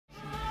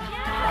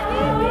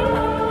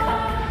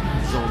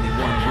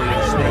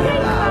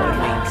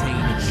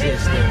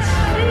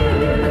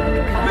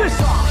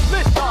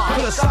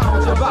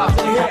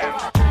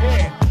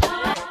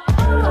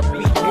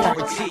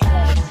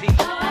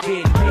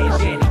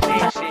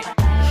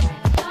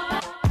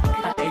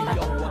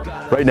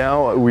Right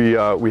now we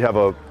have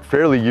a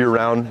fairly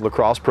year-round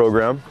lacrosse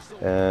program,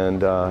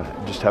 and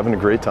just having a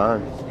great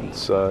time.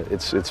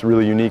 It's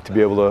really unique to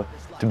be able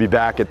to be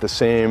back at the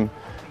same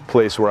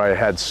place where I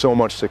had so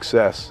much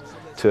success,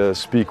 to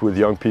speak with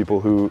young people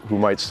who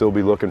might still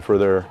be looking for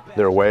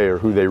their way, or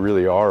who they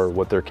really are, or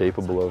what they're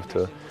capable of,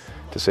 to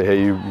say,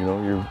 hey,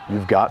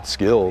 you've got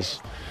skills.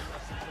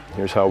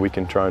 Here's how we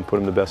can try and put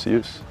them to best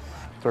use.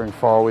 During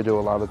fall we do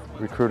a lot of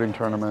recruiting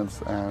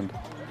tournaments, and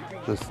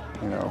just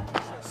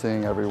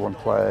seeing everyone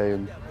play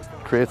and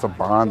creates a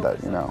bond that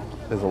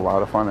is a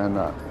lot of fun. And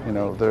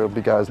there'll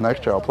be guys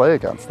next year I'll play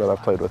against that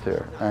I've played with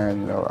here,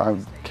 and I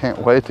can't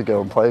wait to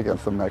go and play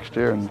against them next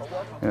year, and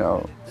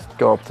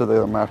go up to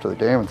them after the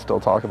game and still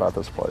talk about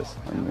this place,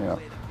 and the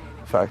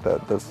fact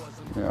that this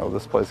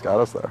place got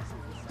us there.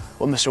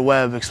 What Mr.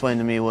 Webb explained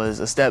to me was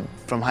a step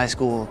from high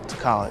school to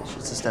college.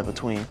 It's a step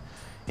between.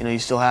 You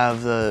still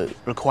have the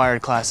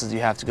required classes you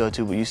have to go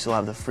to, but you still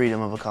have the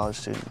freedom of a college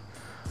student.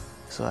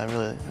 So I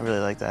really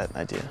like that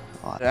idea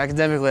a lot.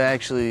 Academically, I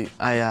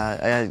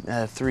had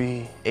a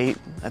 3.8,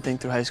 I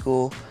think, through high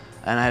school,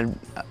 and I had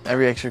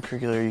every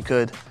extracurricular you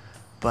could.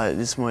 But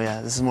this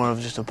is more of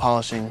just a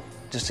polishing,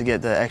 just to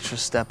get the extra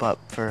step up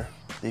for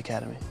the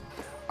academy.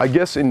 I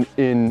guess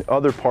in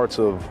other parts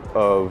of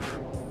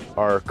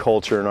our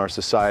culture and our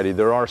society,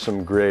 there are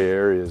some gray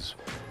areas.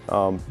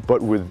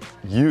 But with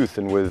youth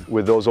and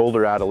with those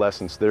older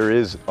adolescents, there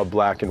is a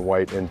black and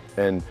white,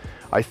 and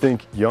I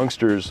think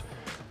youngsters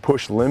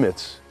push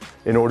limits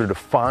in order to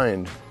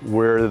find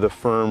where the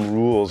firm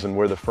rules and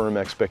where the firm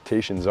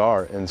expectations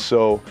are. And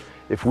so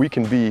if we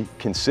can be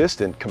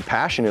consistent,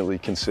 compassionately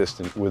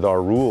consistent with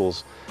our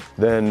rules,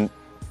 then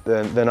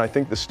I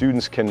think the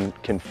students can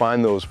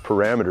find those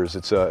parameters.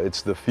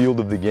 It's the field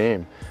of the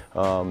game.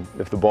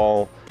 If the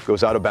ball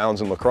goes out of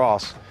bounds in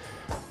lacrosse,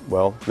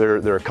 well,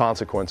 there are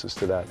consequences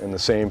to that, and the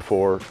same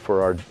for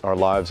our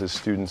lives as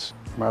students.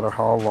 No matter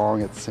how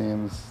long it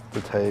seems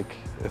to take,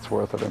 it's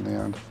worth it in the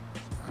end.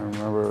 I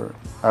remember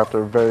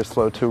after a very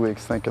slow 2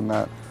 weeks thinking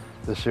that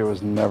this year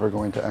was never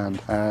going to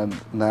end, and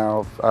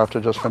now after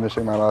just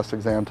finishing my last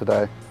exam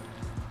today,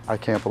 I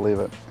can't believe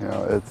it.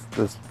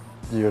 This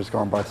year's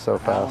gone by so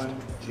fast.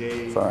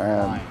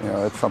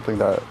 It's something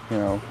that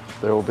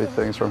there will be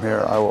things from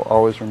here I will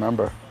always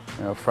remember.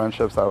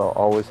 Friendships that I'll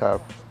always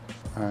have,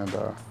 and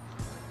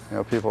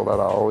people that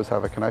I'll always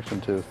have a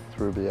connection to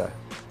through BA.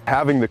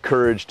 Having the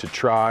courage to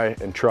try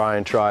and try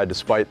and try,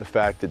 despite the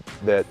fact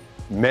that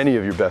many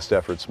of your best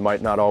efforts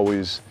might not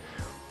always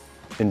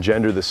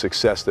engender the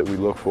success that we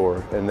look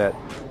for, and that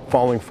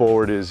falling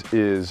forward is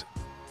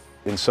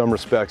in some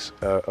respects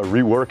a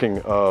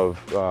reworking of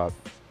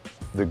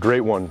the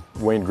great one,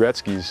 Wayne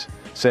Gretzky's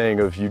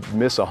saying of, you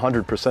miss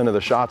 100% of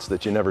the shots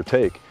that you never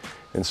take.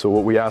 And so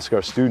what we ask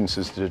our students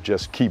is to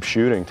just keep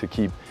shooting, to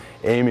keep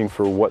aiming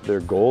for what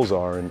their goals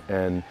are,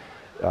 and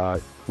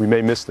we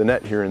may miss the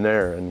net here and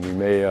there, and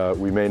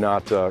we may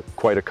not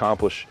quite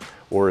accomplish,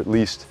 or at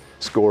least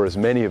score as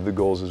many of the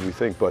goals as we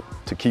think, but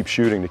to keep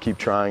shooting, to keep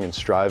trying and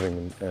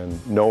striving,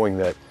 and knowing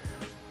that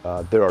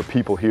there are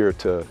people here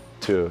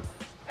to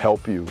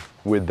help you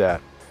with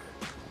that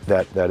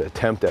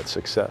attempt at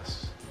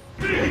success.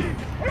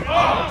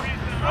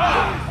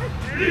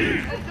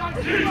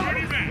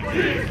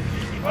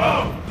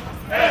 Oh!